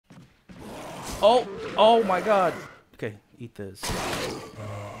Oh! Oh my god! Okay, eat this.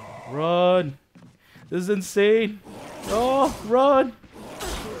 Run! This is insane! Oh, run!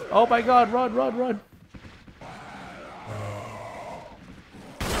 Oh my god, run, run, run!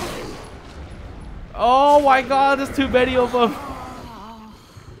 Oh my god, there's too many of them!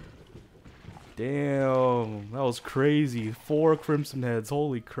 Damn, that was crazy. 4 Crimson Heads,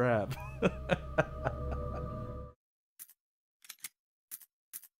 holy crap.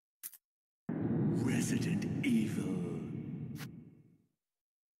 Resident Evil.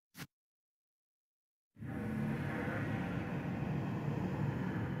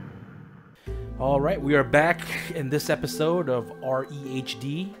 Alright, we are back in this episode of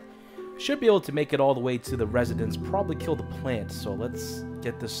REHD. Should be able to make it all the way to the residence, probably kill the plant, so let's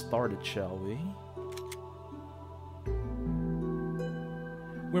get this started, shall we?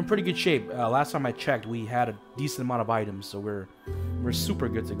 We're in pretty good shape. Last time I checked, we had a decent amount of items, so we're super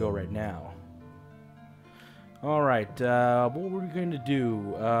good to go right now. Alright, what were we going to do?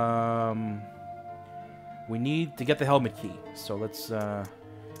 We need to get the helmet key, so let's...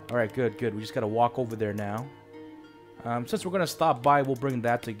 Alright, good, good. We just gotta walk over there now. Since we're gonna stop by, we'll bring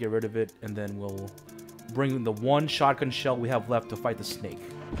that to get rid of it, and then we'll bring the 1 shotgun shell we have left to fight the snake.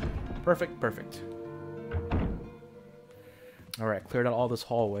 Perfect, perfect. Alright, cleared out all this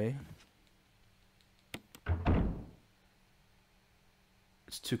hallway.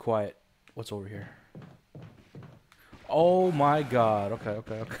 It's too quiet. What's over here? Oh my god. Okay,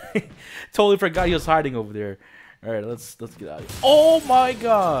 okay, okay. Totally forgot he was hiding over there. Alright, let's get out of here. Oh my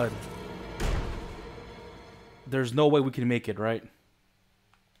god! There's no way we can make it, right?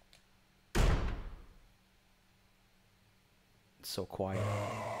 It's so quiet.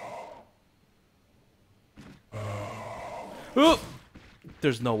 Oop!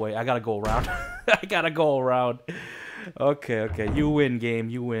 There's no way. I gotta go around. I gotta go around. Okay, okay. You win, game.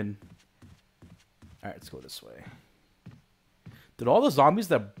 You win. Alright, let's go this way. Did all the zombies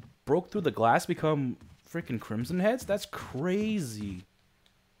that broke through the glass become freaking Crimson Heads? That's crazy.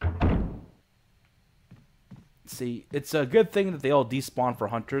 See, it's a good thing that they all despawn for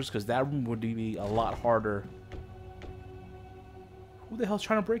hunters, because that room would be a lot harder. Who the hell's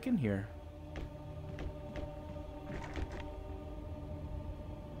trying to break in here?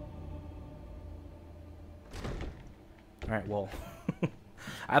 Alright, well.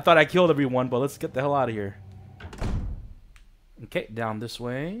 I thought I killed everyone, but let's get the hell out of here. Okay, down this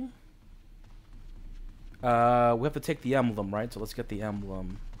way. We have to take the emblem, right? So let's get the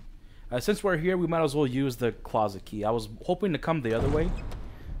emblem. Since we're here, we might as well use the closet key. I was hoping to come the other way,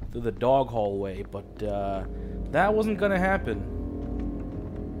 through the dog hallway, but that wasn't gonna happen.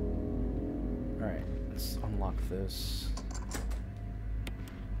 Alright, let's unlock this.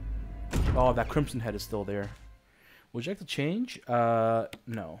 Oh, that Crimson Head is still there. Would you like to change?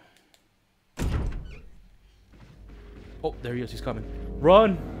 No. Oh, there he is. He's coming.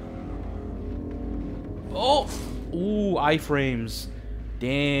 Run! Oh! Ooh, iframes.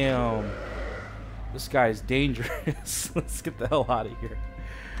 Damn. This guy is dangerous. Let's get the hell out of here.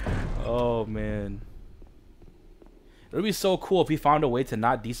 Oh, man. It would be so cool if we found a way to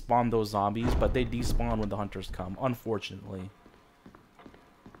not despawn those zombies, but they despawn when the hunters come, unfortunately.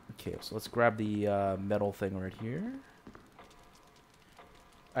 Okay, so let's grab the metal thing right here.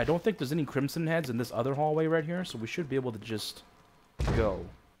 I don't think there's any Crimson Heads in this other hallway right here, so we should be able to just go.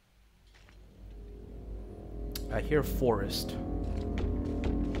 I hear forest.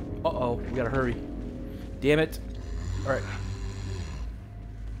 Uh-oh, we gotta hurry. Damn it. Alright.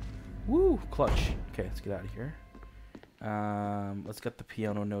 Woo, clutch. Okay, let's get out of here. Let's get the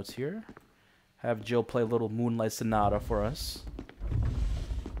piano notes here. Have Jill play a little Moonlight Sonata for us.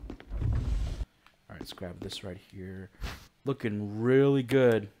 Alright, let's grab this right here. Looking really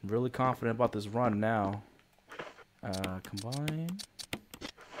good. Really confident about this run now. Combine.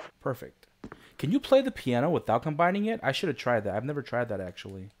 Perfect. Can you play the piano without combining it? I should have tried that. I've never tried that,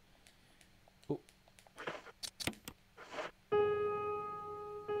 actually. Ooh.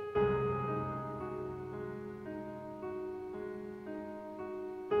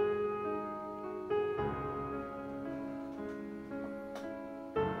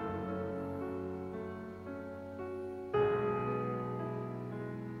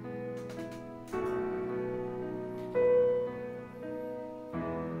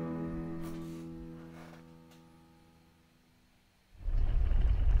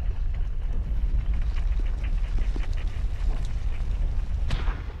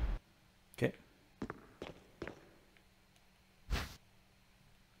 Okay.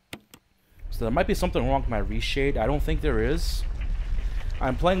 So there might be something wrong with my reshade. I don't think there is.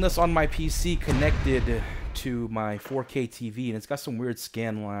 I'm playing this on my PC connected to my 4K TV, and it's got some weird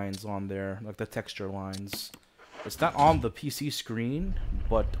scan lines on there, like the texture lines. It's not on the PC screen,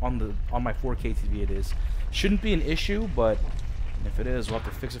 but on my 4K TV it is. Shouldn't be an issue, but if it is, we'll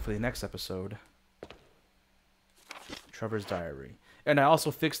have to fix it for the next episode. Trevor's Diary. And I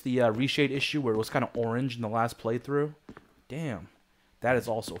also fixed the reshade issue where it was kind of orange in the last playthrough. Damn. That is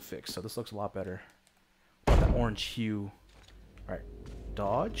also fixed, so this looks a lot better. That orange hue. Alright.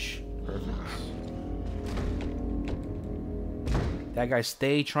 Dodge. Perfect. That guy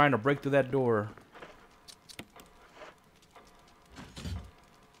stay trying to break through that door.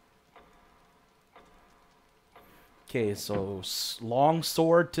 Okay, so long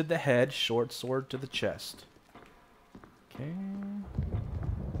sword to the head, short sword to the chest. Okay.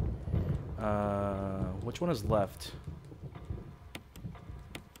 Which one is left?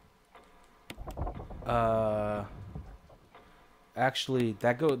 Actually,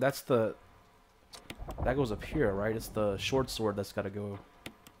 that goes up here, right? It's the short sword that's got to go.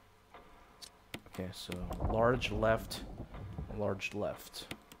 Okay, so large left, large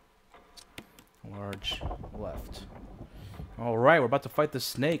left. Large left. Alright, we're about to fight the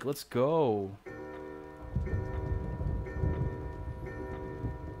snake. Let's go.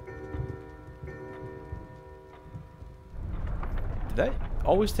 Did that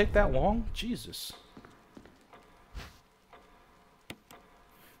always take that long? Jesus.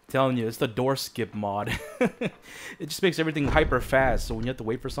 Telling you, it's the door skip mod. It just makes everything hyper fast, so when you have to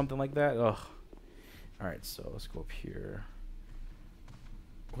wait for something like that, ugh. Alright, so let's go up here.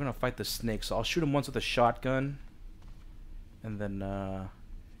 We're gonna fight the snake, so I'll shoot him once with a shotgun, and then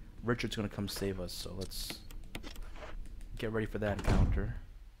Richard's gonna come save us. So let's get ready for that encounter.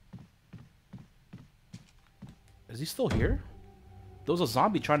 Is he still here? There was a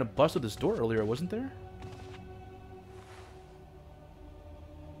zombie trying to bust through this door earlier, wasn't there?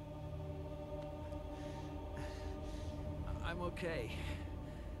 I'm okay.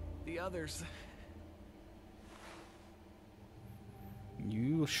 The others.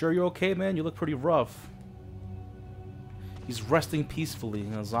 You sure you're okay, man? You look pretty rough. He's resting peacefully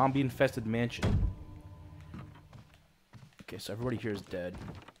in a zombie-infested mansion. Okay, so everybody here is dead.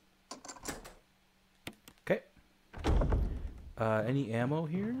 Okay. Any ammo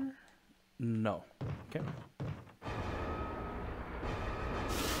here? No. Okay.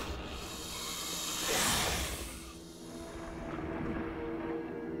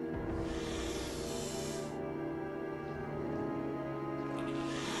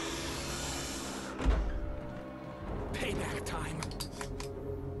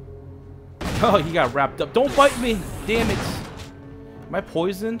 Oh, he got wrapped up. Don't bite me! Damn it! Am I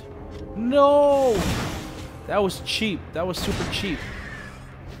poisoned? No! That was cheap. That was super cheap.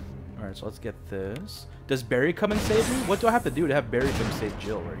 Alright, so let's get this. Does Barry come and save me? What do I have to do to have Barry come save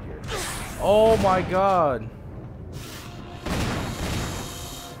Jill right here? Oh my god.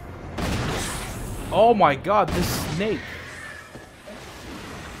 Oh my god, this snake.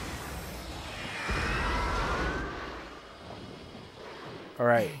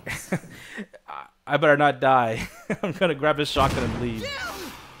 Alright. I better not die. I'm gonna grab his shotgun and leave.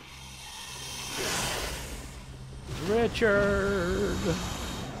 Richard!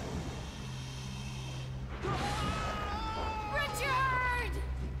 Richard!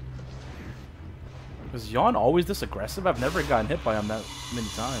 Is Yawn always this aggressive? I've never gotten hit by him that many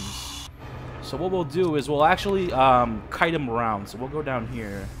times. So what we'll do is we'll actually kite him around. So we'll go down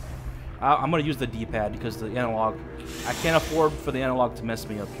here. I'm going to use the D-pad because the analog... I can't afford for the analog to mess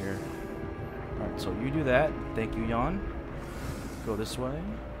me up here. Alright, so you do that. Thank you, Yawn. Go this way.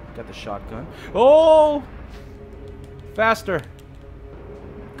 Got the shotgun. Oh! Faster!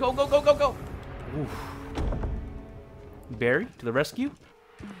 Go, go, go, go, go! Oof. Barry, to the rescue.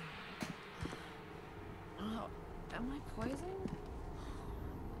 Oh, am I poisoned?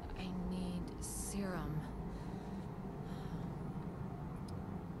 I need serum.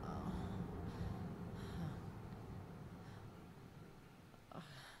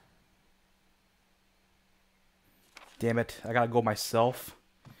 Damn it, I gotta go myself.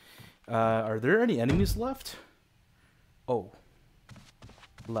 Are there any enemies left? Oh.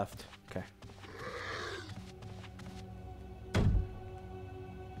 Left. Okay.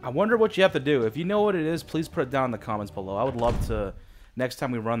 I wonder what you have to do. If you know what it is, please put it down in the comments below. I would love to, next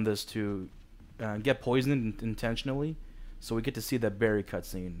time we run this, to get poisoned intentionally, so we get to see that Barry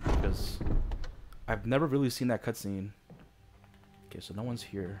cutscene, because I've never really seen that cutscene. Okay, so no one's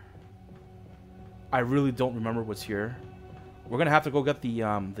here. I really don't remember what's here. We're gonna have to go get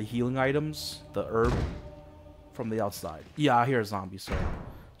the healing items, the herb, from the outside. Yeah, I hear a zombie, so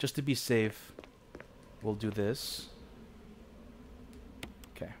just to be safe, we'll do this.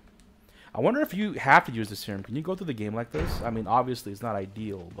 Okay. I wonder if you have to use the serum. Can you go through the game like this? I mean, obviously it's not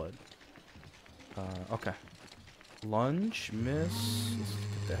ideal, but... okay. Lunge, miss. Let's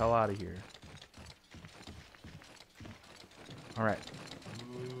get the hell out of here. Alright.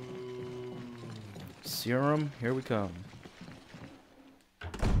 Serum, here we come.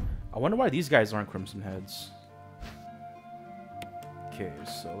 I wonder why these guys aren't Crimson Heads. Okay,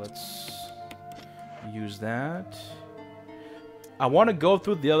 so let's use that. I want to go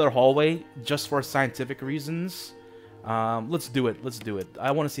through the other hallway just for scientific reasons. Let's do it. Let's do it.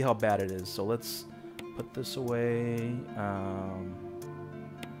 I want to see how bad it is. So let's put this away.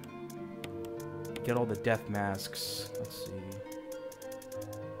 Get all the death masks. Let's see.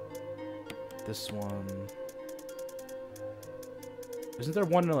 This one. Isn't there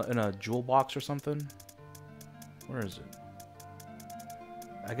one in a jewel box or something? Where is it?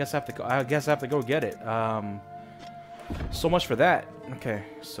 I guess I have to go. I guess I have to go get it. So much for that. Okay,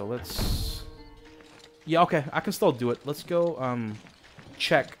 so let's... Yeah, okay, I can still do it. Let's go,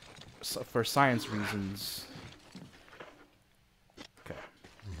 check for science reasons. Okay.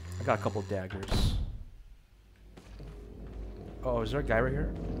 I got a couple daggers. Oh, is there a guy right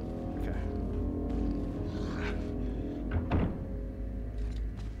here? Okay.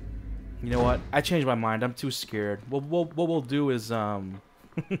 You know what? I changed my mind. I'm too scared. What we'll do is,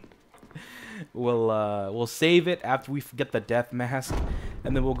 we'll save it after we get the death mask,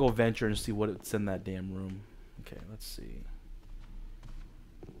 and then we'll go venture and see what's in that damn room. Okay, let's see.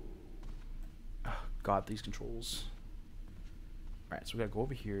 Oh, God, these controls. Alright, so we gotta go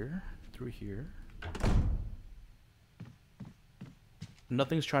over here, through here.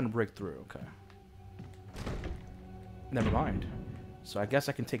 Nothing's trying to break through, okay. Never mind. So I guess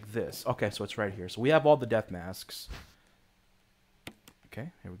I can take this. Okay, so it's right here. So we have all the death masks.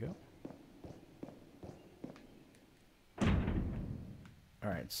 Okay, here we go. All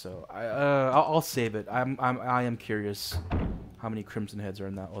right, so I'll save it. I am curious how many Crimson Heads are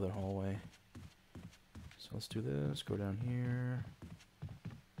in that other hallway. So let's do this. Go down here.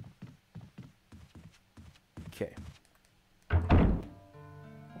 Okay.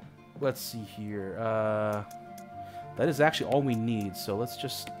 Let's see here. That is actually all we need. So let's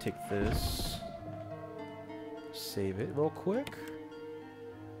just take this. Save it real quick.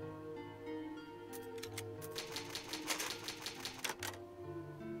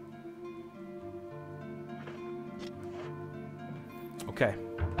 Okay.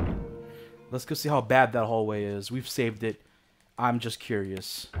 Let's go see how bad that hallway is. We've saved it. I'm just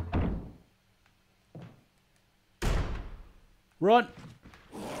curious. Run!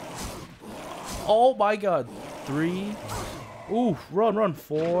 Oh my god. 3. Ooh, run, run.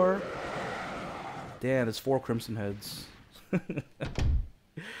 4. Damn, there's 4 Crimson Heads. What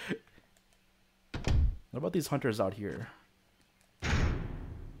about these hunters out here?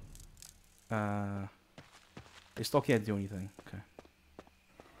 They still can't do anything. Okay.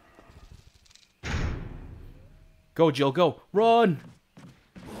 Go, Jill, go. Run!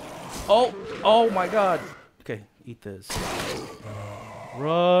 Oh! Oh my god. Okay, eat this.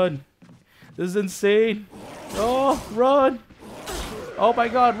 Run! This is insane. Oh, run! Oh my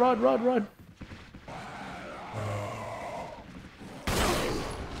god, run, run, run.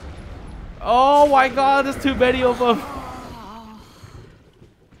 Oh my god, there's too many of them.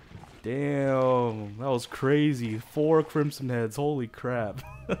 Damn, that was crazy. 4 Crimson Heads, holy crap.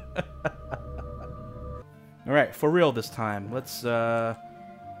 Alright, for real this time. Let's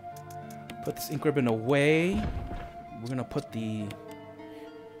put this ink ribbon away. We're gonna put the...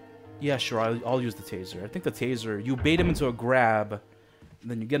 Yeah, sure, I'll use the taser. I think the taser, you bait him into a grab,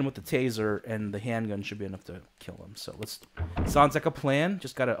 then you get him with the taser, and the handgun should be enough to kill him. So let's... Sounds like a plan.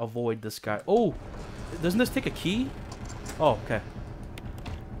 Just gotta avoid this guy. Oh! Doesn't this take a key? Oh, okay.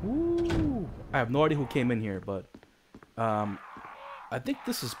 Ooh! I have no idea who came in here, but... I think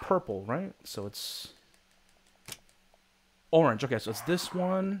this is purple, right? So it's... Orange. Okay, so it's this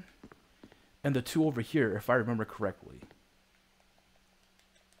one, and the 2 over here, if I remember correctly.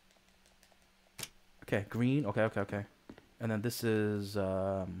 Okay, green. Okay, okay, okay. And then this is...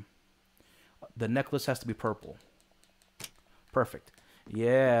 the necklace has to be purple. Perfect.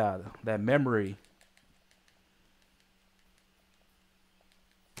 Yeah, that memory.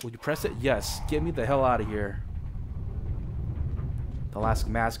 Will you press it? Yes. Get me the hell out of here. The last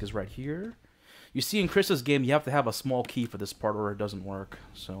mask is right here. You see, in Chris's game, you have to have a small key for this part or it doesn't work.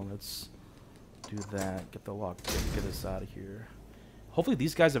 So let's do that. Get the lock. Get us out of here. Hopefully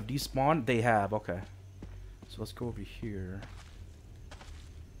these guys have despawned. They have. Okay. So let's go over here.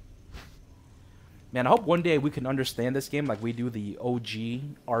 Man, I hope one day we can understand this game like we do the OG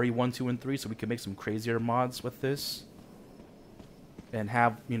RE1, 2, and 3, so we can make some crazier mods with this. and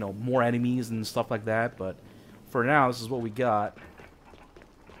have, you know, more enemies and stuff like that. But for now, this is what we got.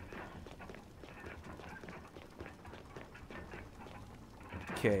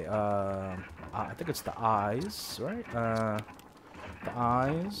 Okay, I think it's the eyes, right? The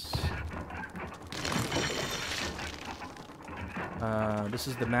eyes. This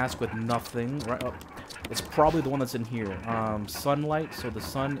is the mask with nothing, right? Oh, it's probably the one that's in here. Sunlight, so the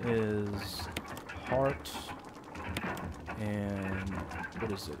sun is heart. And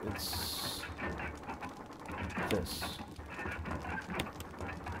what is it? It's this.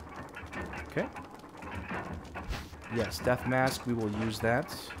 Okay. Yes, death mask, we will use that.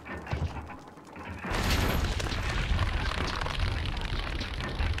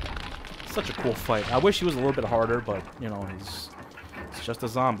 Such a cool fight. I wish he was a little bit harder, but, you know, it's just a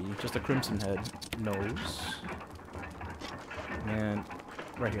zombie. Just a crimson head. Nose. And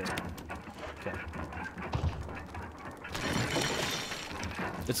right here. Okay.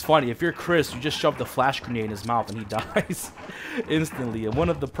 It's funny, if you're Chris, you just shove the flash grenade in his mouth and he dies instantly. And one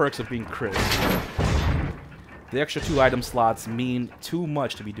of the perks of being Chris. The extra 2 item slots mean too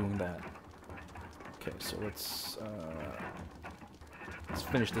much to be doing that. Okay, so let's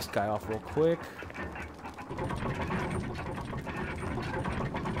finish this guy off real quick.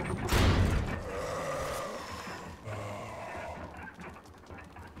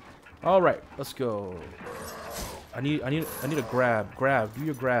 All right, let's go. I need a grab. Grab, do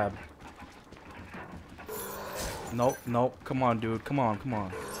your grab. Nope, nope. Come on, dude. Come on, come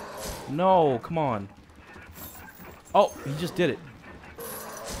on. No, come on. Oh, he just did it.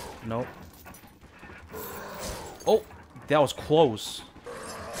 Nope. Oh, that was close.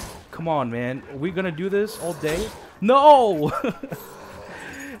 Come on, man. Are we gonna do this all day? No!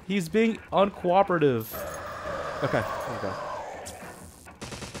 He's being uncooperative. Okay, there we go.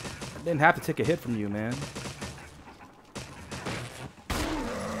 I didn't have to take a hit from you, man.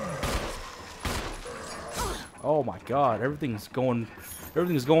 Oh my god, everything's going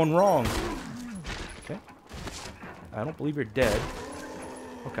wrong. Okay. I don't believe you're dead.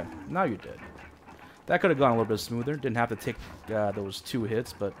 Okay, now you're dead. That could have gone a little bit smoother. Didn't have to take those 2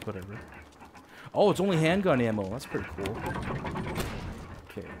 hits, but whatever. Oh, it's only handgun ammo. That's pretty cool.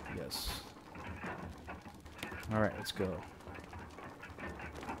 Okay, yes. Alright, let's go.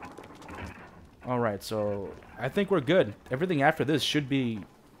 Alright, so I think we're good. Everything after this should be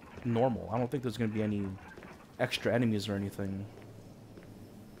normal. I don't think there's going to be any extra enemies or anything.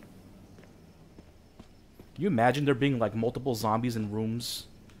 Can you imagine there being like multiple zombies in rooms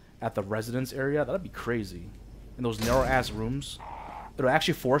at the residence area? That'd be crazy. In those narrow ass rooms. It'll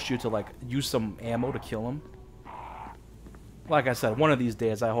actually force you to like use some ammo to kill them. Like I said, one of these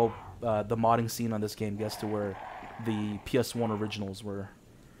days I hope the modding scene on this game gets to where the PS1 originals were.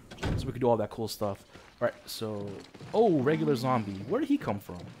 So we could do all that cool stuff. Alright, so... Oh, regular zombie. Where did he come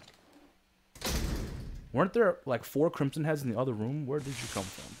from? Weren't there like 4 crimson heads in the other room? Where did you come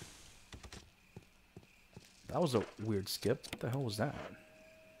from? That was a weird skip. What the hell was that?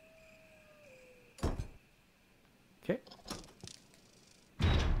 Okay.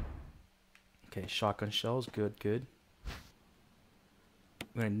 Okay, shotgun shells. Good, good.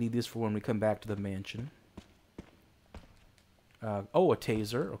 I'm going to need these for when we come back to the mansion. Oh, a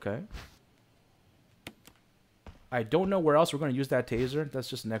taser. Okay. I don't know where else we're going to use that taser. That's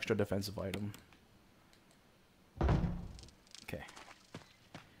just an extra defensive item. Okay.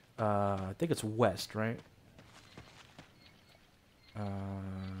 I think it's west, right?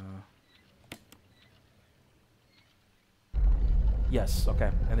 Yes, okay.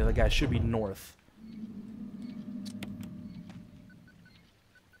 And the other guy should be north.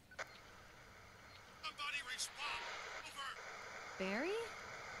 Barry?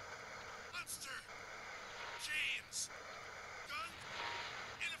 Monster! James! Gun?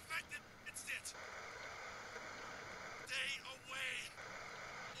 Ineffective! It's it! Stay away!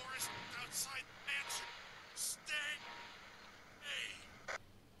 Forest outside mansion! Stay!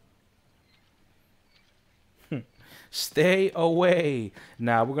 Hey! Stay away!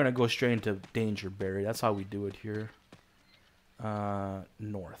 Nah, we're gonna go straight into danger, Barry. That's how we do it here.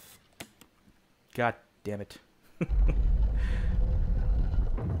 North. God damn it.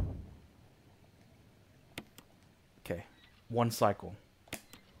 Okay, 1 cycle.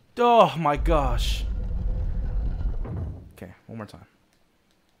 Oh my gosh. Okay, one more time.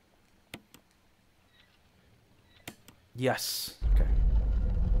 Yes. Okay.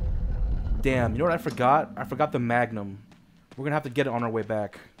 Damn, you know what I forgot? I forgot the Magnum. We're gonna have to get it on our way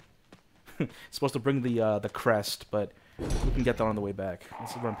back. It's supposed to bring the crest, but we can get that on the way back.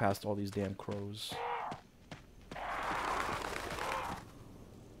 Let's run past all these damn crows.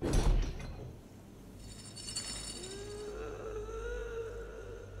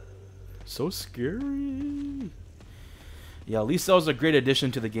 So scary. Yeah, at least that was a great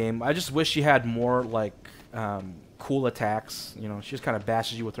addition to the game. I just wish she had more, like, cool attacks. You know, she just kind of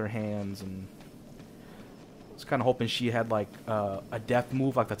bashes you with her hands, and I was kind of hoping she had, like, a death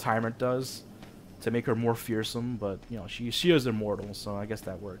move like the Tyrant does to make her more fearsome, but, you know, she is immortal, so I guess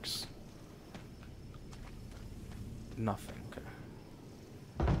that works. Nothing,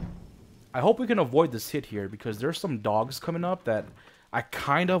 okay. I hope we can avoid this hit here, because there's some dogs coming up that I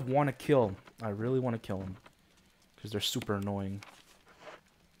kind of want to kill. I really want to kill them, because they're super annoying.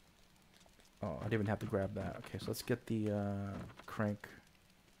 Oh, I didn't even have to grab that. Okay, so let's get the crank.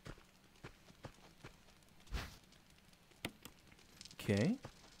 Okay.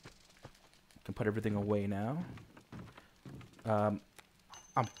 Can put everything away now. I'm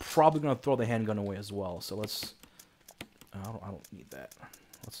probably going to throw the handgun away as well, so let's... I don't need that.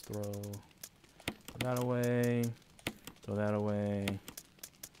 Let's throw that away. Throw that away.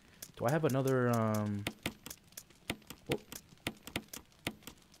 Do I have another, oh.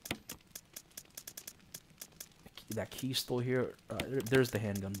 That key's still here. There's the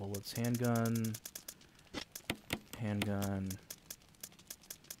handgun bullets. Handgun. Handgun.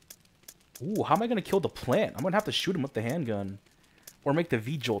 Ooh, how am I going to kill the plant? I'm going to have to shoot him with the handgun. Or make the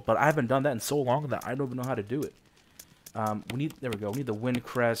V-jolt, but I haven't done that in so long that I don't even know how to do it. There we go. We need the wind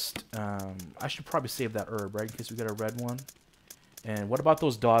crest. I should probably save that herb, right? In case we get a red one. And what about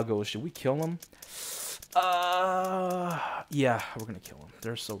those doggos? Should we kill them? Yeah, we're gonna kill them.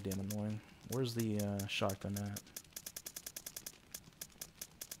 They're so damn annoying. Where's the shotgun at?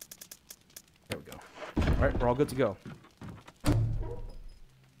 There we go. Alright, we're all good to go.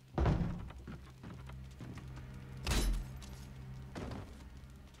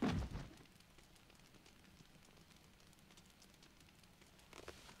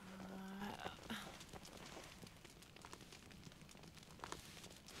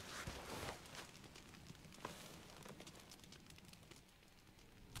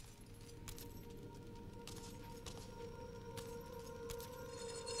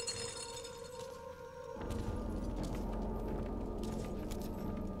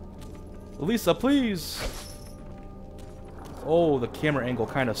 Lisa, please! Oh, the camera angle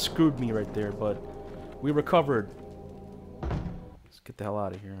kind of screwed me right there, but we recovered. Let's get the hell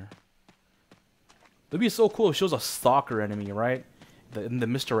out of here. It'd be so cool if it shows a stalker enemy, right? In the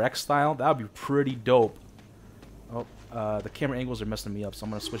Mr. X style, that would be pretty dope. Oh, the camera angles are messing me up, so I'm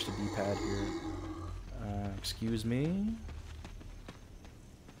gonna switch the D-pad here. Excuse me.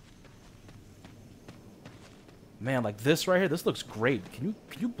 Man, like this right here, this looks great. Can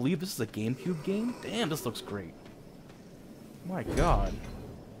you believe this is a GameCube game? Damn, this looks great. My God.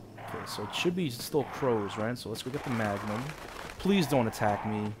 Okay, so it should be still crows, right? So let's go get the Magnum. Please don't attack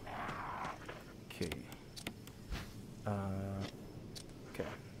me. Okay. Okay.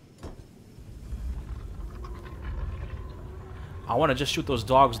 I want to just shoot those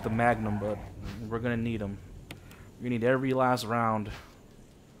dogs with the Magnum, but we're gonna need them. We're gonna need every last round.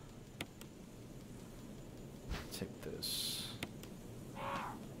 Take this.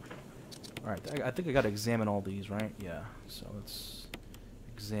 Alright, I think I gotta examine all these, right? Yeah. So let's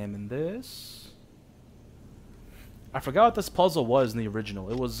examine this. I forgot what this puzzle was in the original.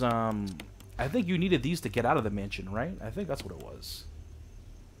 It was, I think you needed these to get out of the mansion, right? I think that's what it was.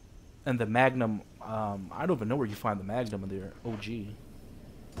 And the Magnum, I don't even know where you find the Magnum in there. OG.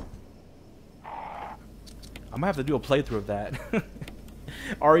 I might have to do a playthrough of that.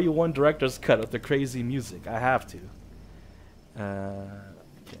 RE1 Director's Cut with the crazy music. I have to.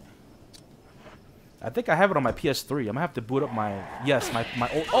 Okay. I think I have it on my PS3. I'm gonna have to boot up my... Yes, my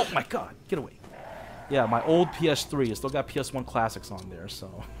old... Oh my God! Get away. Yeah, my old PS3. It's still got PS1 classics on there,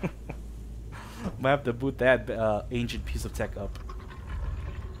 so... I'm gonna have to boot that ancient piece of tech up.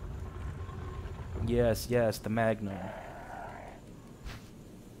 Yes, yes, the Magnum.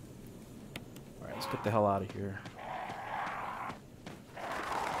 Alright, let's get the hell out of here.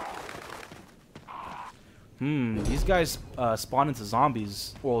 These guys spawn into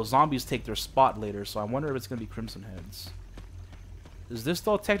zombies. Well, zombies take their spot later, so I wonder if it's going to be Crimson Heads. Is this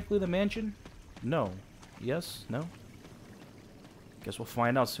still technically the mansion? No. Yes? No? Guess we'll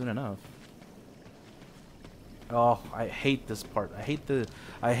find out soon enough. Oh, I hate this part. I hate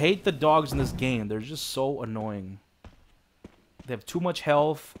the dogs in this game. They're just so annoying. They have too much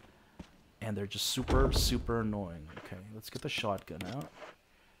health, and they're just super, super annoying. Okay, let's get the shotgun out.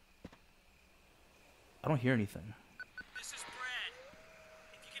 I don't hear anything. This is Brad.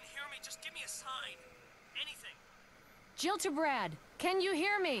 If you can hear me, just give me a sign. Anything. Jill to Brad. Can you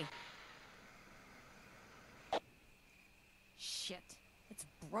hear me? Shit. It's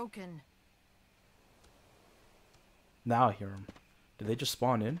broken. Now I hear them. Did they just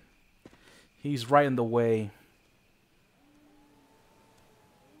spawn in? He's right in the way.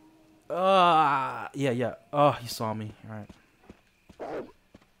 Yeah. Oh, he saw me. All right.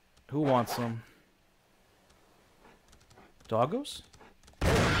 Who wants some? Doggos?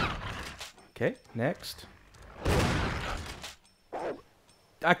 Okay, next.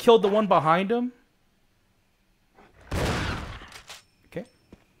 I killed the one behind him. Okay.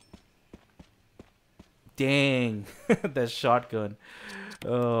 Dang. That shotgun.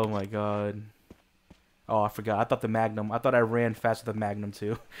 Oh my god. Oh, I forgot. I thought the Magnum. I thought I ran faster than Magnum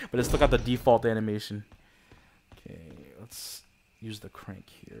too. But it still got the default animation. Okay, let's use the crank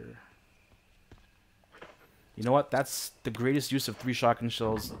here. You know what? That's the greatest use of 3 shotgun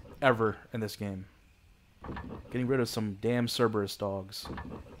shells ever in this game. Getting rid of some damn Cerberus dogs.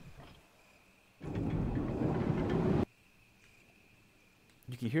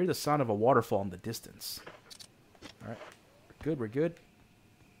 You can hear the sound of a waterfall in the distance. Alright. We're good.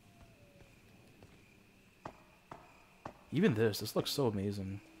 Even this looks so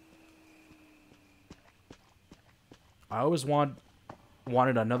amazing. I always wanted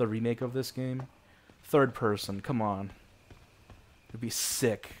another remake of this game. 3rd person, come on. It'd be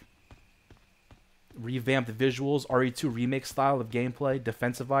sick. Revamped visuals, RE2 remake style of gameplay,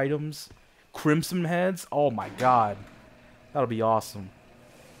 defensive items, crimson heads. Oh my god. That'll be awesome.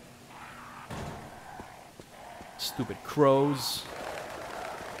 Stupid crows.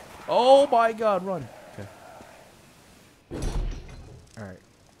 Oh my god, run. Okay. Alright.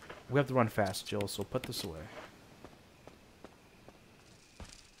 We have to run fast, Jill, so put this away.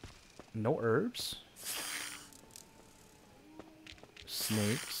 No herbs.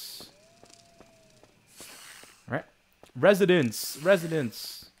 Snakes. Alright. Residents.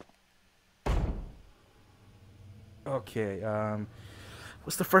 Okay,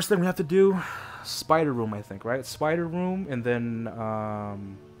 what's the first thing we have to do? Spider room, I think, right? Spider room, and then, I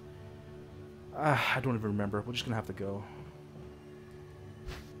don't even remember. We're just gonna have to go.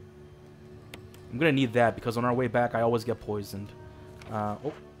 I'm gonna need that, because on our way back, I always get poisoned.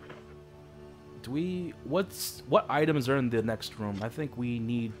 Oh. What items are in the next room? I think we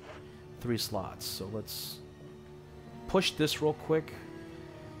need 3 slots, so let's push this real quick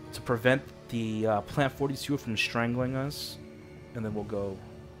to prevent the Plant 42 from strangling us, and then we'll go.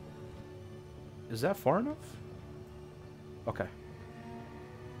 Is that far enough? Okay.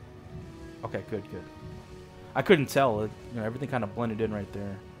 Okay, good. I couldn't tell. Everything kind of blended in right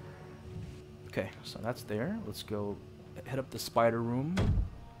there. Okay, so that's there. Let's go head up the spider room.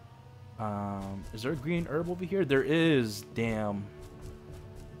 Is there a green herb over here? There is. Damn.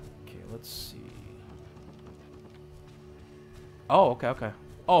 Okay, let's see. Oh, okay.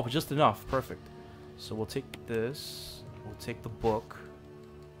 Oh, but just enough. Perfect. So we'll take this. We'll take the book.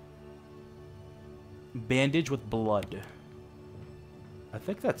 Bandage with blood. I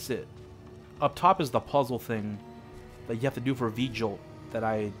think that's it. Up top is the puzzle thing that you have to do for V-Jolt that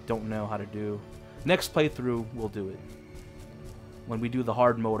I don't know how to do. Next playthrough, we'll do it. When we do the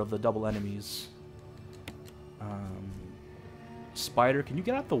hard mode of the double enemies. Spider, can you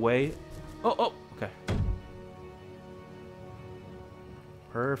get out the way? Oh, okay.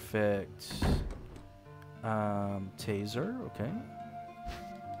 Perfect. Taser, okay.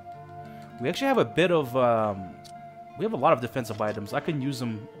 We actually have a bit of, we have a lot of defensive items. I can use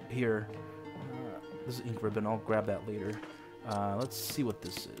them here. This is ink ribbon, I'll grab that later. Let's see what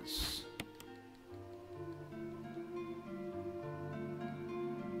this is.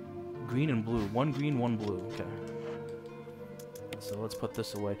 Green and blue. 1 green, 1 blue. Okay. So let's put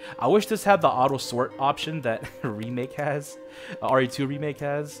this away. I wish this had the auto sort option that Remake has. RE2 Remake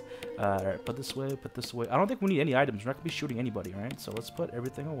has. Alright, put this away, put this away. I don't think we need any items. We're not going to be shooting anybody, right? So let's put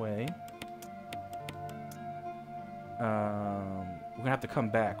everything away. We're going to have to come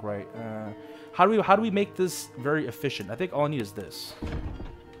back, right? How do we make this very efficient? I think all I need is this.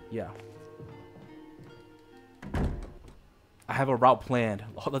 Yeah. I have a route planned.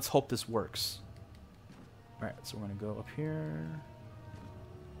 Let's hope this works. Alright, so we're going to go up here.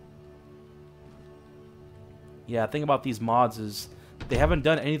 Yeah, the thing about these mods is they haven't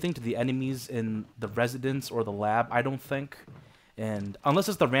done anything to the enemies in the residence or the lab, I don't think. And unless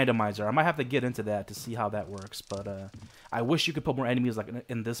it's the randomizer, I might have to get into that to see how that works. But I wish you could put more enemies like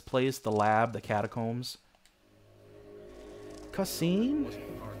in this place, the lab, the catacombs. Cutscene?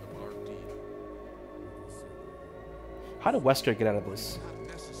 How did Wesker get out of this?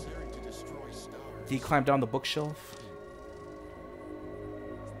 Did he climb down the bookshelf?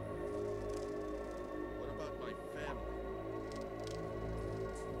 What about my family? If I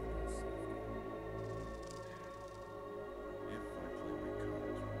play my cards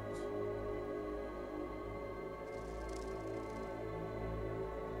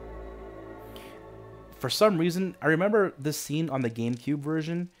right. For some reason, I remember this scene on the GameCube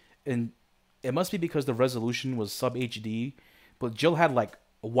version, and it must be because the resolution was sub HD, but Jill had like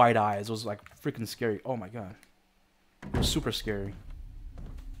wide eyes. It was like freaking scary. Oh my god. It was super scary.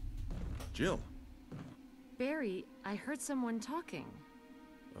 Jill. Barry, I heard someone talking.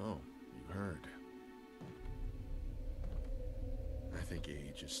 Oh, you heard. I think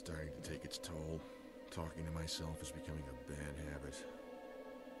age is starting to take its toll. Talking to myself is becoming a bad habit.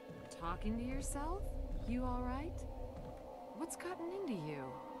 Talking to yourself? You all right? What's gotten into you?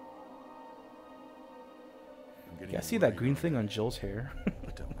 I'm getting Yeah, I see that worried green about thing it, on Jill's hair.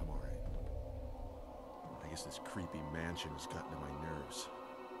 but I'm all right. I guess this creepy mansion has gotten to my nerves.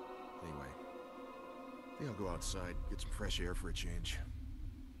 Anyway, I think I'll go outside, get some fresh air for a change.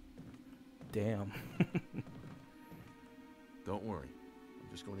 Damn. Don't worry. I'm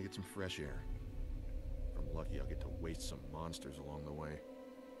just going to get some fresh air. If I'm lucky, I'll get to waste some monsters along the way.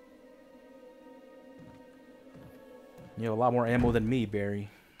 You have a lot more ammo than me, Barry.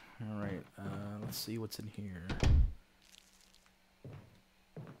 Alright, let's see what's in here.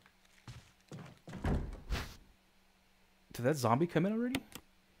 Did that zombie come in already?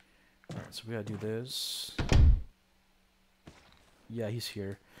 Alright, so we gotta do this. Yeah, he's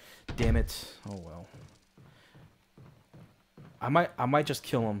here. Damn it. Oh well. I might just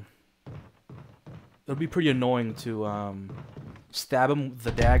kill him. It'll be pretty annoying to stab him with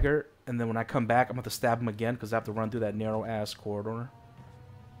the dagger, and then when I come back, I'm gonna have to stab him again because I have to run through that narrow ass corridor.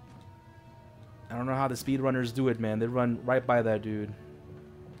 I don't know how the speedrunners do it, man. They run right by that dude.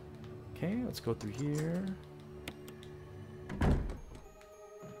 Okay, let's go through here.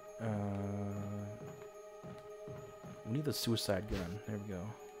 We need the suicide gun. There we go.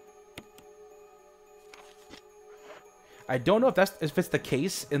 I don't know if it's the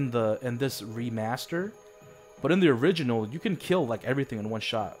case in this remaster, but in the original, you can kill like everything in one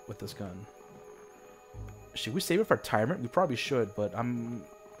shot with this gun. Should we save it for timer? We probably should, but I'm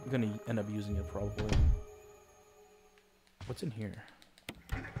gonna end up using it probably. What's in here?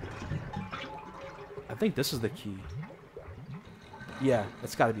 I think this is the key. Yeah,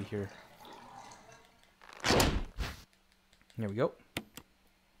 it's gotta be here. Here we go.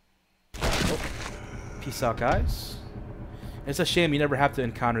 Oh. Peace out, guys. It's a shame you never have to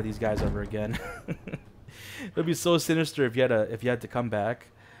encounter these guys ever again. It'd be so sinister if you had to come back.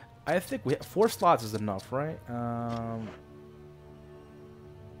 I think 4 slots is enough, right? Let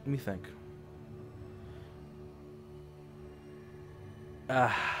me think.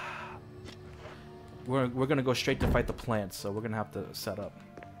 We're gonna go straight to fight the plants, so we're gonna have to set up.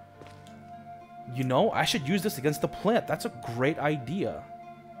 You know, I should use this against the plant. That's a great idea.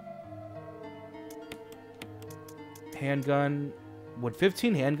 Handgun. Would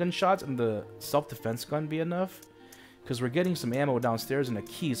 15 handgun shots and the self-defense gun be enough? Because we're getting some ammo downstairs and a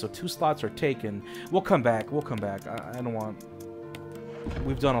key, so 2 slots are taken. We'll come back. We'll come back. I don't want...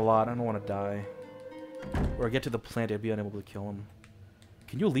 We've done a lot. I don't want to die. Or get to the plant and be unable to kill him.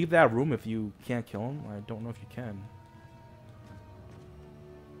 Can you leave that room if you can't kill him? I don't know if you can.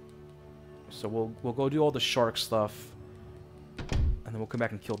 So we'll go do all the shark stuff. And then we'll come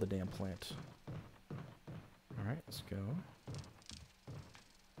back and kill the damn plant. Alright, let's go.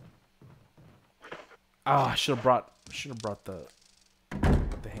 Ah, I should have brought the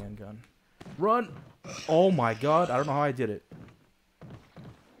handgun. Run! Oh my god, I don't know how I did it.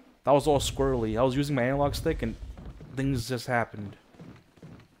 That was all squirrely. I was using my analog stick and things just happened.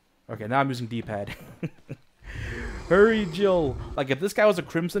 Okay, now I'm using D-pad. Hurry, Jill! Like, if this guy was a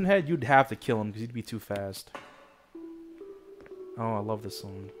Crimson Head, you'd have to kill him because he'd be too fast. Oh, I love this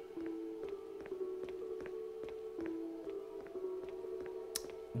song.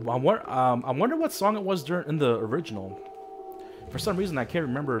 I wonder what song it was in the original. For some reason, I can't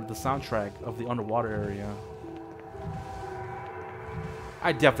remember the soundtrack of the underwater area.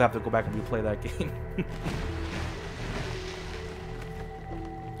 I definitely have to go back and replay that game.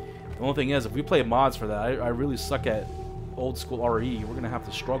 The only thing is, if we play mods for that, I really suck at old school RE. We're gonna have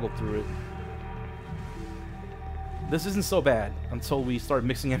to struggle through it. This isn't so bad until we start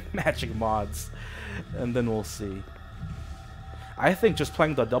mixing and matching mods, and then we'll see. I think just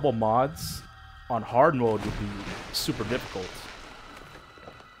playing the double mods on hard mode would be super difficult.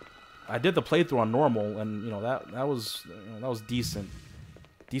 I did the playthrough on normal, and that was decent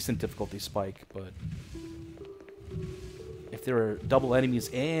difficulty spike. But if there were double enemies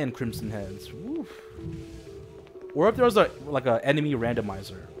and Crimson Heads, woof. Or if there was like a enemy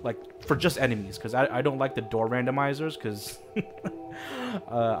randomizer, like for just enemies, because I don't like the door randomizers, because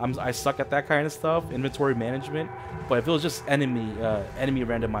I suck at that kind of stuff, inventory management. But if it was just enemy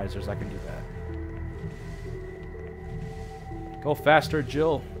randomizers, I can do that. Go faster,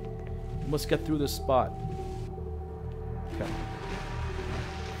 Jill. Must get through this spot. Okay.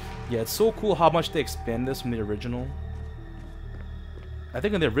 Yeah, it's so cool how much they expand this from the original. I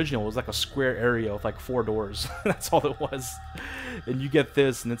think in the original it was like a square area with like 4 doors. That's all it was. And you get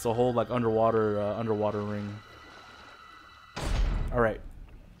this, and it's a whole like underwater ring. All right.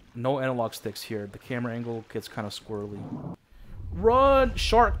 No analog sticks here. The camera angle gets kind of squirrely. Run,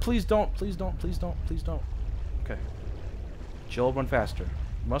 shark! Please don't! Please don't! Please don't! Please don't! Okay. Jill, run faster.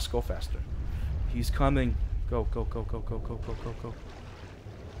 Must go faster. He's coming. Go, go, go, go, go, go, go, go, go.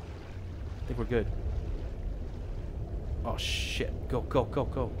 I think we're good. Oh shit. Go, go, go,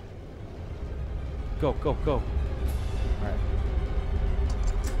 go. Go, go, go. Alright.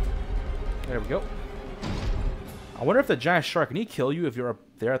 There we go. I wonder if the giant shark, can he kill you if you're up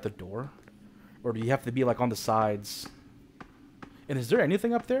there at the door? Or do you have to be like on the sides? And is there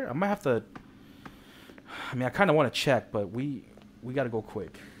anything up there? I might have to... I mean, I kind of want to check, but we got to go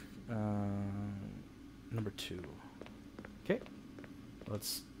quick. Number 2. Okay.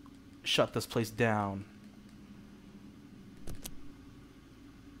 Let's shut this place down.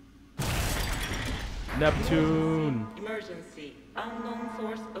 Neptune! Emergency. Unknown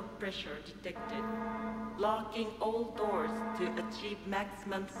source of pressure detected. Locking all doors to achieve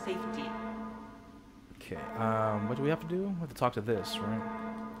maximum safety. Okay, what do we have to do? We have to talk to this, right?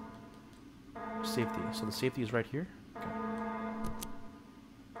 Safety. So the safety is right here?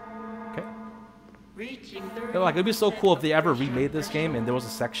 Okay. Reaching Like, it'd be so cool if they ever remade this game and there was a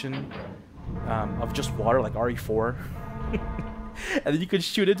section of just water, like RE4. And then you could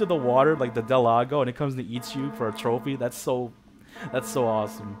shoot into the water, like the Delago, and it comes and eats you for a trophy. That's so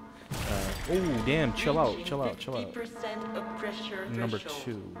awesome. Oh, damn, chill out, chill out, chill out. Number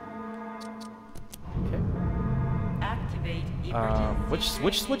 2. Okay. Which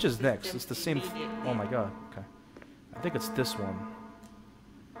switch is next? It's the same. Oh my god. Okay. I think it's this one.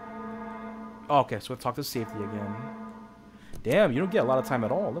 Oh, okay, so we'll talk to safety again. Damn, you don't get a lot of time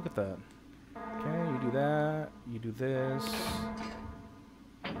at all. Look at that. Okay, you do that. You do this.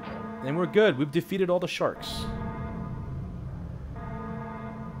 And we're good. We've defeated all the sharks.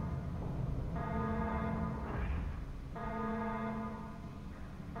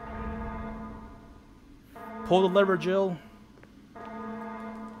 Pull the lever, Jill.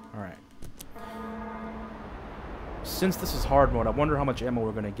 Alright. Since this is hard mode, I wonder how much ammo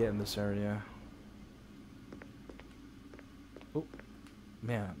we're going to get in this area. Oh.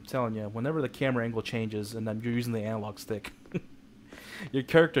 Man, I'm telling you, whenever the camera angle changes and then you're using the analog stick, your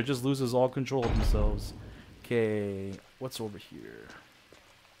character just loses all control of themselves. Okay, what's over here?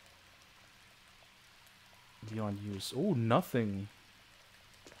 Beyond use. Oh, nothing.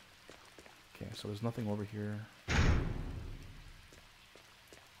 Okay, so there's nothing over here.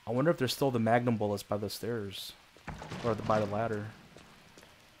 I wonder if there's still the magnum bullets by the stairs. Or by the ladder.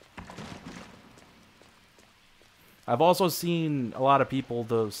 I've also seen a lot of people,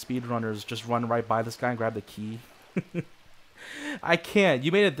 the speedrunners, just run right by this guy and grab the key. I can't.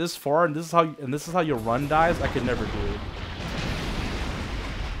 You made it this far, and this is how your run dies. I could never do it.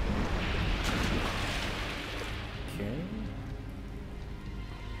 Okay.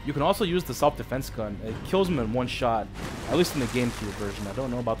 You can also use the self-defense gun. It kills him in one shot, at least in the GameCube version. I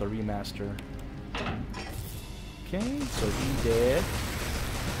don't know about the remaster. Okay, so he dead.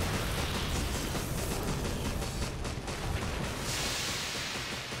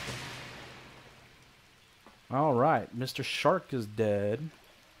 Alright, Mr. Shark is dead.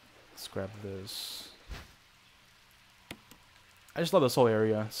 Let's grab this. I just love this whole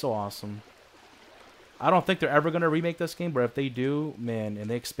area. It's so awesome. I don't think they're ever going to remake this game, but if they do, man, and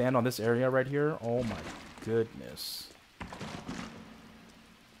they expand on this area right here, oh my goodness.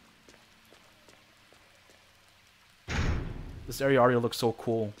 This area already looks so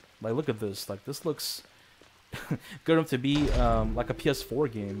cool. Like, look at this. Like, this looks good enough to be like a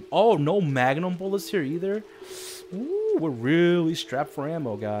PS4 game. Oh, no magnum bullets here either. Ooh, we're really strapped for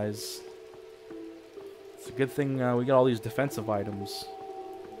ammo, guys. It's a good thing we got all these defensive items.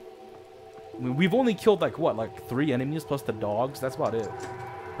 I mean, we've only killed like what, like 3 enemies plus the dogs. That's about it.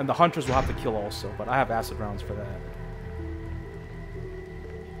 And the hunters will have to kill also, but I have acid rounds for that.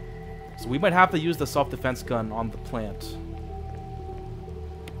 So we might have to use the self-defense gun on the plant.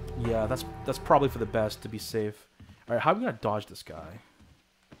 Yeah, that's probably for the best to be safe. All right, how are we gonna dodge this guy?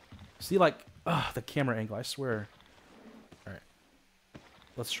 See, like, the camera angle. I swear. All right,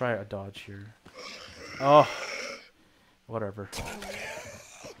 let's try a dodge here. Oh, whatever.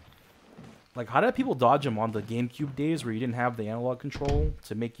 Like, how did people dodge him on the GameCube days where you didn't have the analog control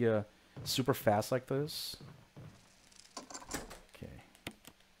to make you super fast like this? Okay.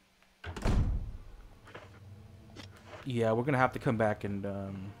 Yeah, we're gonna have to come back and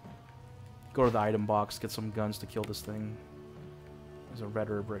go to the item box, get some guns to kill this thing. There's a red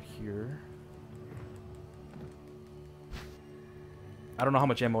herb right here. I don't know how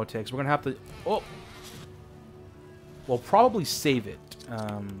much ammo it takes. We're gonna have to... Oh! We'll probably save it,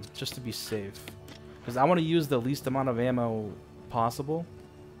 just to be safe. Because I want to use the least amount of ammo possible.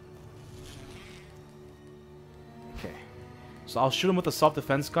 Okay. So I'll shoot him with the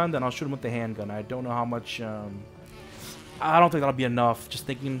self-defense gun, then I'll shoot him with the handgun. I don't know how much... I don't think that'll be enough. Just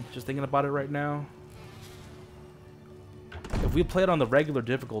thinking about it right now. If we played on the regular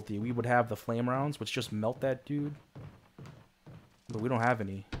difficulty, we would have the flame rounds, which just melt that dude. But we don't have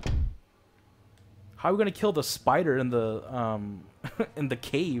any. How are we gonna kill the spider in the in the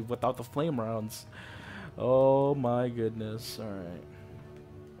cave without the flame rounds? Oh my goodness! All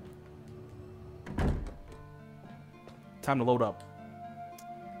right, time to load up.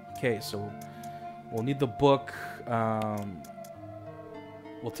 Okay, so we'll need the book. We'll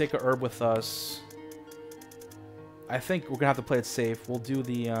take a herb with us. I think we're gonna have to play it safe. We'll do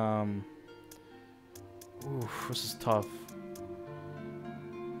the oof, this is tough.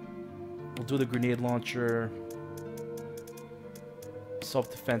 We'll do the grenade launcher,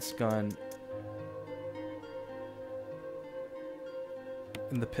 self-defense gun,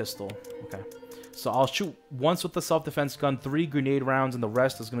 and the pistol. Okay. So I'll shoot once with the self-defense gun, 3 grenade rounds, and the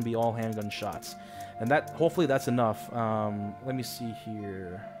rest is going to be all handgun shots. And that, hopefully that's enough. Let me see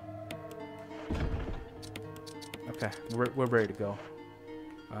here. Okay, we're ready to go.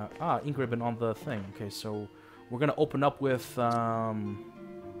 Ink ribbon on the thing. Okay, so we're going to open up with...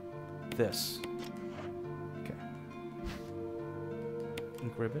 this. Okay.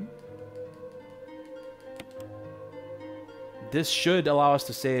 Ink ribbon. This should allow us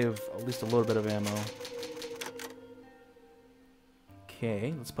to save at least a little bit of ammo.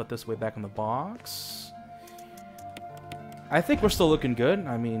 Okay, let's put this way back in the box. I think we're still looking good.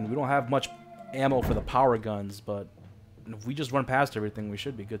 I mean, we don't have much ammo for the power guns, but if we just run past everything, we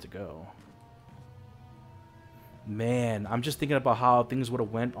should be good to go. Man, I'm just thinking about how things would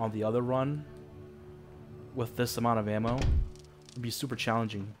have went on the other run with this amount of ammo. It'd be super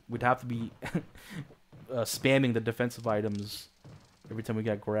challenging. We'd have to be spamming the defensive items every time we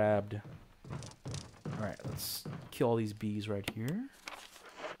got grabbed. Alright, let's kill all these bees right here.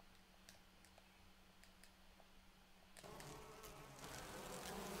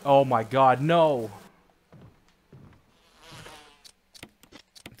 Oh my god, no!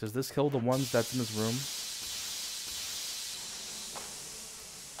 Does this kill the ones that's in this room?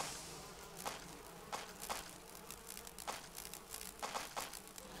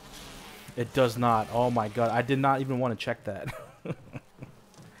 It does not. Oh my god. I did not even want to check that.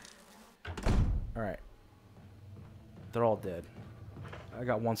 Alright. They're all dead. I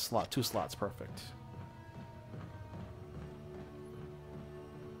got 1 slot. 2 slots. Perfect.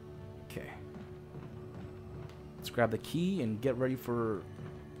 Okay. Let's grab the key and get ready for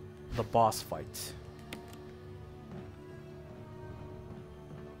the boss fight.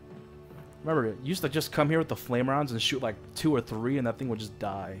 Remember, it used to just come here with the flame rounds and shoot like 2 or 3 and that thing would just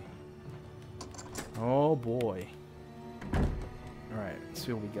die. Oh boy. Alright, let's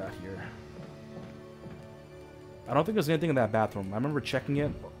see what we got here. I don't think there's anything in that bathroom. I remember checking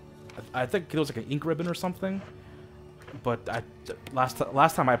it. I think it was like an ink ribbon or something. But last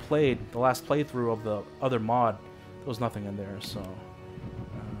time I played, the last playthrough of the other mod, there was nothing in there. So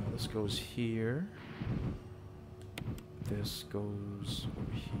this goes here. This goes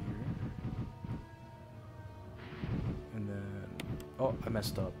over here. And then... oh, I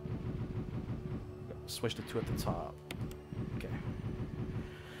messed up. Switch the 2 at the top. Okay.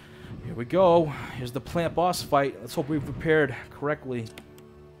 Here we go. Here's the plant boss fight. Let's hope we've prepared correctly.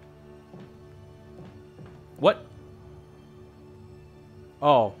 What?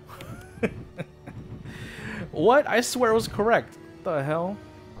 Oh. What? I swear it was correct. What the hell?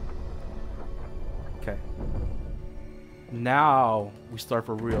 Okay. Now we start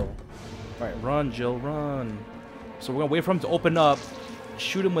for real. Alright, run, Jill, run. So we're gonna wait for him to open up.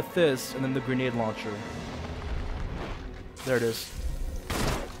 Shoot him with this, and then the grenade launcher. There it is.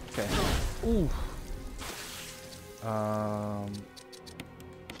 Okay. Ooh.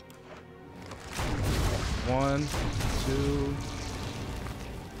 1, 2.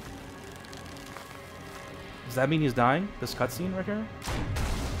 Does that mean he's dying? This cutscene right here?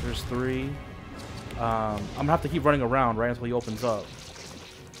 There's 3. I'm gonna have to keep running around right until he opens up.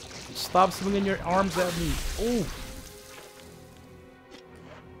 Stop swinging your arms at me. Ooh.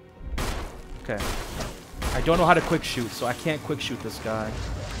 Okay. I don't know how to quick shoot, so I can't quick shoot this guy.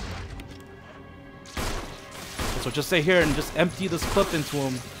 So just stay here and just empty this clip into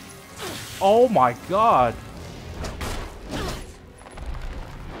him. Oh my god.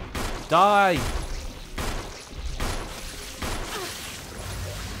 Die!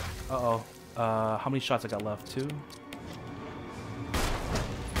 Uh-oh. How many shots I got left? 2?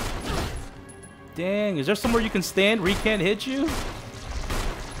 Dang, is there somewhere you can stand where he can't hit you?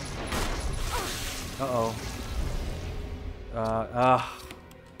 Uh-oh.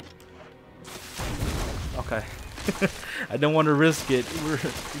 Okay. I don't want to risk it. We're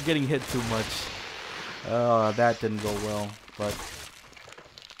getting hit too much. That didn't go well, but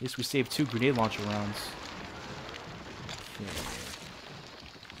at least we saved 2 grenade launcher rounds. Okay.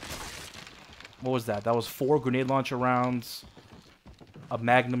 What was that? That was 4 grenade launcher rounds, a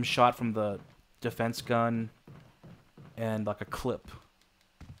magnum shot from the defense gun, and like a clip.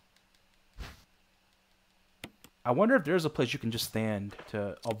 I wonder if there's a place you can just stand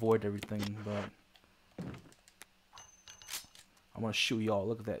to avoid everything, but I want to shoot y'all.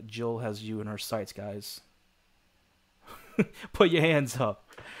 Look at that. Jill has you in her sights, guys. Put your hands up.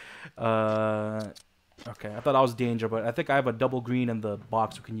 Okay, I thought I was danger, but I think I have a double green in the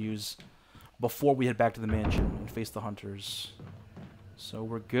box we can use before we head back to the mansion and face the hunters. So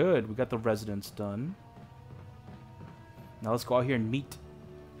we're good. We got the residence done. Now let's go out here and meet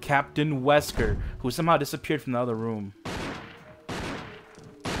Captain Wesker, who somehow disappeared from the other room.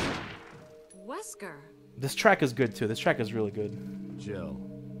 Wesker? This track is good, too. This track is really good. Jill,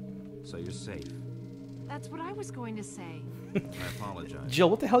 so you're safe. That's what I was going to say. I apologize. Jill,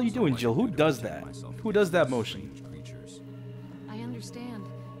 what the hell are you doing, Jill? Who does that? Who does that motion? Creatures. I understand.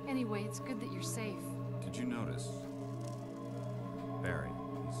 Anyway, it's good that you're safe. Did you notice? Barry,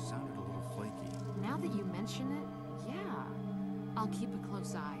 he sounded a little flaky. Now that you mention it, yeah. I'll keep a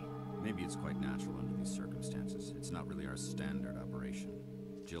close eye. Maybe it's quite natural under these circumstances. It's not really our standard operation.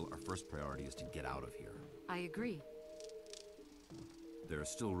 Jill, our first priority is to get out of here. I agree. There are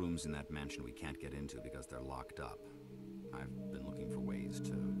still rooms in that mansion we can't get into because they're locked up. I've been looking for ways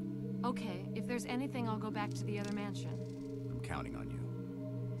to... Okay, if there's anything, I'll go back to the other mansion. I'm counting on you.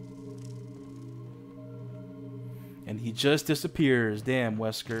 And he just disappears. Damn,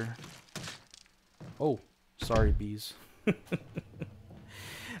 Wesker. Oh, sorry, bees.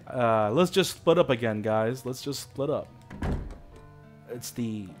 Let's just split up again, guys. Let's just split up.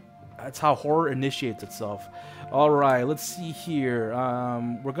 That's how horror initiates itself. Alright, let's see here.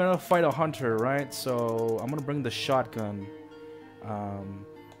 We're gonna fight a hunter, right? So I'm gonna bring the shotgun.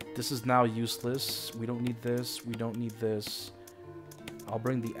 This is now useless. We don't need this. We don't need this. I'll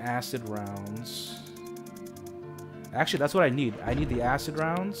bring the acid rounds. Actually, that's what I need. I need the acid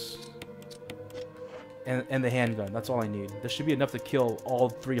rounds and the handgun. That's all I need. This should be enough to kill all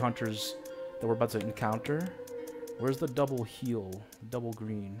 3 hunters that we're about to encounter. Where's the double heal? Double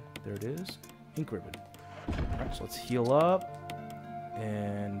green. There it is. Ink ribbon. Alright, so let's heal up.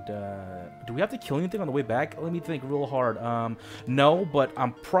 And, do we have to kill anything on the way back? Let me think real hard. No, but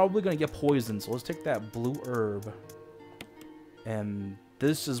I'm probably going to get poisoned. So let's take that blue herb. And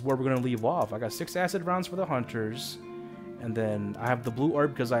this is where we're going to leave off. I got 6 acid rounds for the hunters. And then I have the blue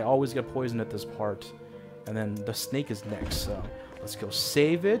herb because I always get poisoned at this part. And then the snake is next, so let's go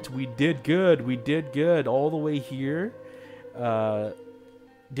save it. We did good. We did good all the way here.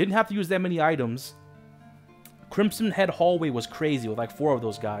 Didn't have to use that many items. Crimson Head hallway was crazy with like 4 of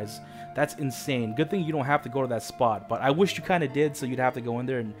those guys. That's insane. Good thing you don't have to go to that spot. But I wish you kind of did, so you'd have to go in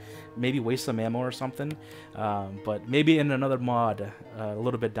there and maybe waste some ammo or something. But maybe in another mod a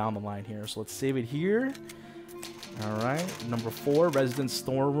little bit down the line here. So let's save it here. Alright, number 4, Resident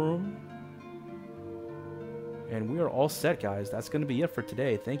Storeroom. And we are all set, guys. That's going to be it for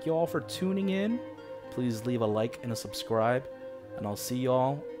today. Thank you all for tuning in. Please leave a like and a subscribe. And I'll see you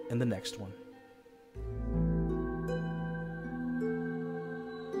all in the next one.